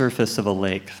for the surface of a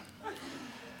lake.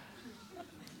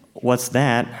 "What's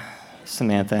that?"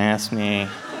 Samantha asked me,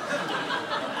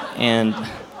 and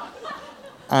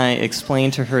I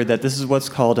explained to her that this is what's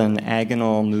called an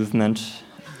agonal movement,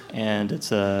 and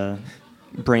it's a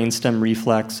brainstem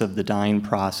reflex of the dying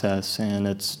process, and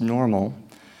it's normal.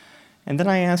 And then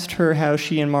I asked her how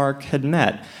she and Mark had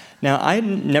met. Now,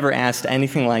 I'd never asked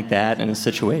anything like that in a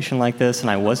situation like this,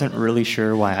 and I wasn't really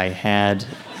sure why I had.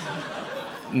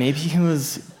 Maybe it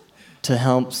was to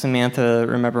help Samantha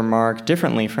remember Mark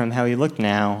differently from how he looked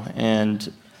now,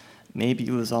 and maybe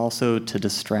it was also to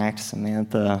distract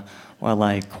Samantha while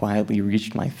I quietly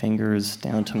reached my fingers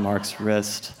down to Mark's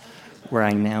wrist, where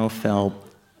I now felt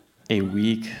a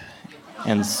weak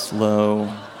and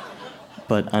slow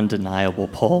but undeniable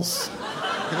pulse.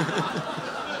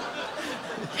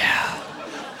 Yeah.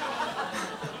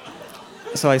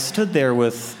 So I stood there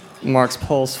with Mark's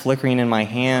pulse flickering in my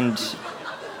hand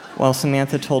while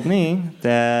Samantha told me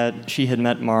that she had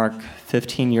met Mark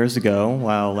 15 years ago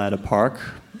while at a park,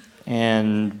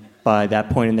 and by that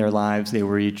point in their lives, they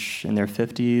were each in their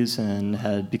 50s and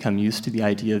had become used to the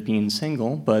idea of being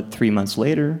single, but 3 months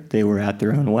later, they were at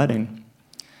their own wedding.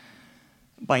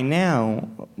 By now,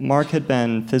 Mark had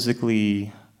been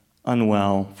physically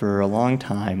unwell for a long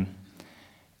time,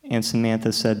 and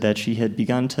Samantha said that she had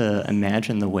begun to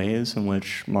imagine the ways in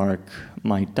which Mark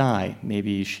might die.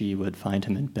 Maybe she would find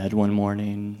him in bed one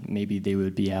morning, maybe they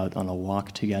would be out on a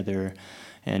walk together,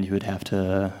 and he would have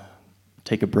to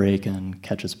take a break and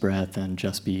catch his breath and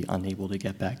just be unable to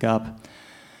get back up.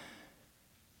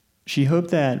 She hoped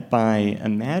that by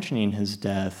imagining his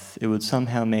death, it would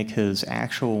somehow make his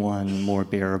actual one more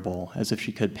bearable, as if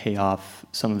she could pay off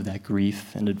some of that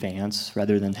grief in advance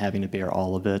rather than having to bear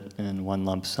all of it in one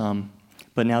lump sum.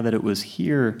 But now that it was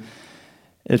here,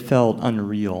 it felt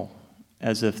unreal,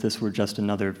 as if this were just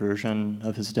another version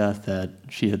of his death that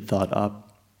she had thought up.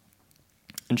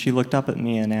 And she looked up at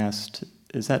me and asked,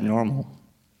 "Is that normal?"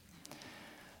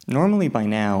 Normally by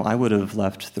now, I would have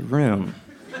left the room.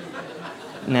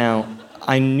 Now,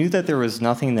 I knew that there was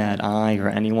nothing that I or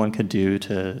anyone could do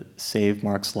to save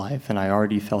Mark's life, and I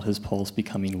already felt his pulse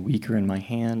becoming weaker in my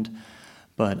hand,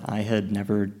 but I had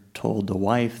never told the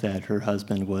wife that her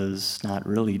husband was not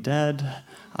really dead.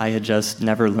 I had just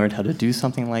never learned how to do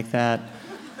something like that.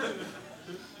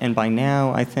 And by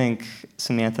now, I think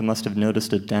Samantha must have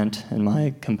noticed a dent in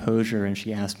my composure, and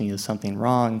she asked me, "Is something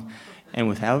wrong?" And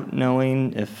without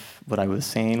knowing if what I was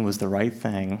saying was the right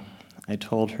thing, I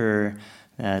told her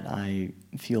that I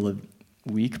feel a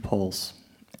weak pulse,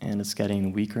 and it's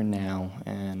getting weaker now,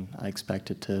 and I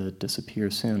expect it to disappear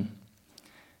soon.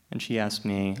 And she asked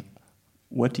me,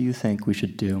 "What do you think we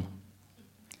should do?"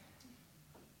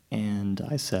 And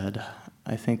I said,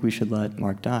 "I think we should let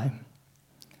Mark die."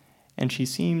 And she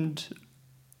seemed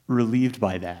relieved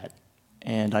by that,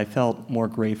 and I felt more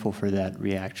grateful for that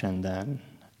reaction than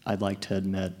I'd like to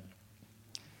admit.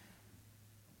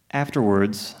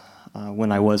 Afterwards,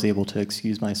 when I was able to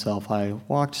excuse myself, I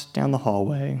walked down the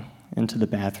hallway into the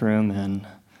bathroom and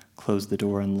closed the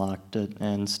door and locked it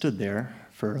and stood there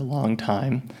for a long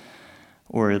time,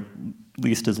 or at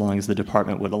least as long as the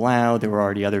department would allow. There were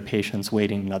already other patients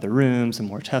waiting in other rooms and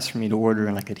more tests for me to order,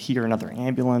 and I could hear another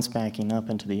ambulance backing up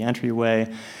into the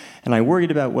entryway. And I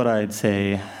worried about what I'd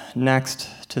say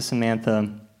next to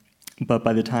Samantha, but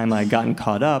by the time I'd gotten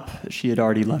caught up, she had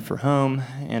already left for home,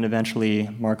 and eventually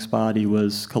Mark's body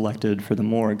was collected for the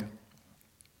morgue.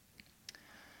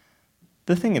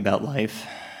 The thing about life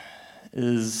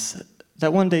is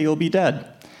that one day you'll be dead.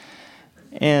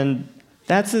 And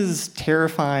that's as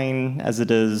terrifying as it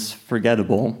is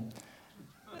forgettable.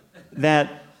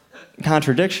 That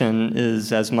contradiction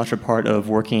is as much a part of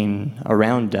working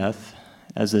around death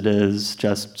as it is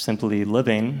just simply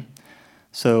living.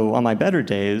 So on my better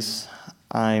days,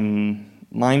 I'm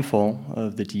mindful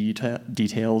of the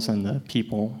details and the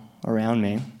people around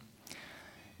me.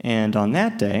 And on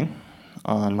that day,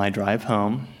 on my drive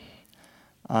home,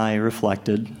 I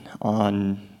reflected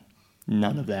on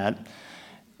none of that,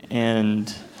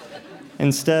 and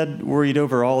instead worried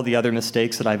over all the other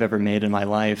mistakes that I've ever made in my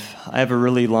life. I have a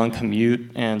really long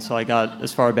commute, and so I got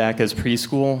as far back as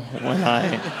preschool when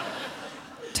I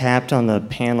tapped on the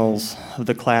panels of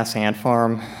the class ant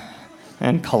farm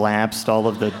and collapsed all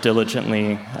of the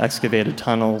diligently excavated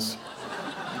tunnels.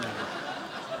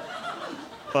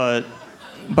 But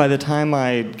by the time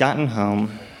I'd gotten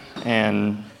home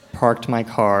and parked my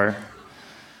car,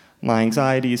 my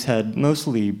anxieties had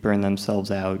mostly burned themselves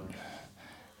out,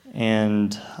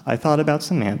 and I thought about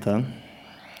Samantha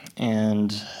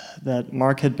and that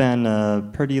Mark had been a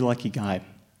pretty lucky guy.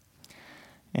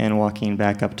 And walking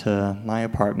back up to my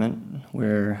apartment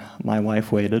where my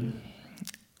wife waited,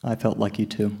 I felt lucky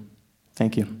too.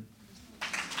 Thank you.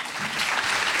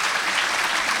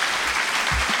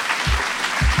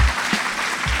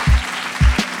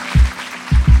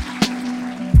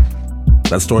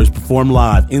 That story is performed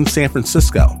live in San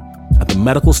Francisco at the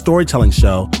medical storytelling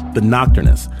show, The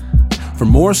Nocturnist. For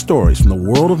more stories from the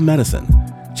world of medicine,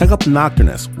 check out The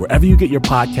Nocturnist wherever you get your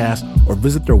podcast or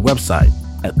visit their website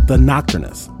at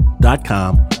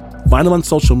thenocturnist.com. Find them on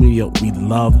social media. We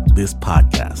love this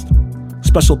podcast.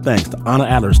 Special thanks to Anna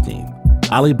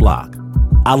Adlerstein, Ali Block,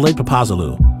 Adelaide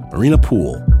Papazalou, Marina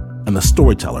Poole, and the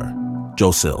storyteller,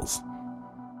 Joe Sills.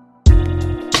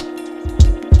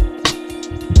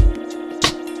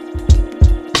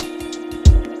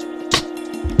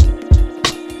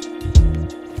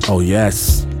 Oh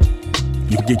yes,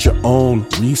 you can get your own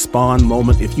Respawn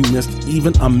moment if you missed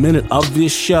even a minute of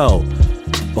this show.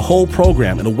 The whole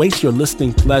program, it awaits your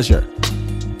listening pleasure.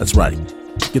 That's right,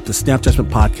 get the Snap Judgment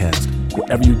podcast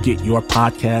wherever you get your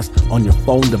podcast on your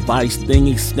phone device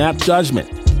thingy,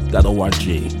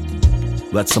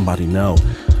 snapjudgment.org. Let somebody know.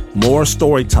 More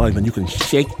storytelling than you can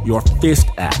shake your fist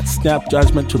at. Snap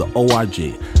Judgment to the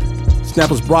ORG.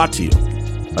 Snap is brought to you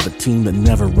by the team that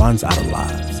never runs out of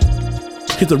lives.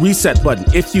 Hit the reset button,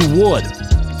 if you would,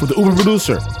 for the Uber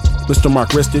producer, Mr. Mark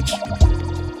Ristich,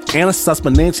 Anna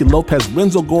Sussman, Nancy Lopez,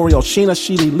 Renzo Gorio, Sheena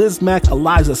Sheely, Liz Mack,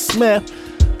 Eliza Smith,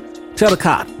 Taylor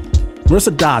Cott,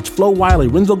 Marissa Dodge, Flo Wiley,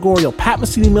 Renzo Gorio, Pat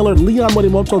Mesiti-Miller, Leon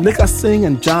Morimoto, Nika Singh,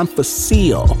 and John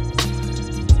Facile.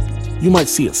 You might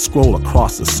see it scroll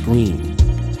across the screen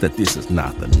that this is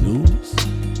not the news.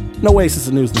 No way, it's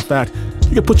the news. In fact,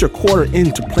 you can put your quarter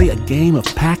in to play a game of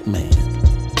Pac-Man,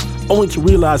 only to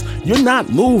realize you're not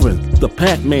moving the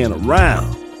Pac-Man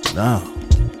around. No,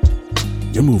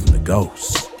 you're moving the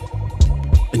ghost.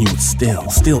 And you would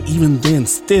still, even then,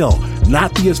 still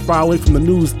not be as far away from the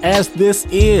news as this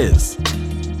is.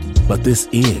 But this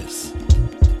is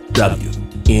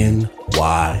WNYC.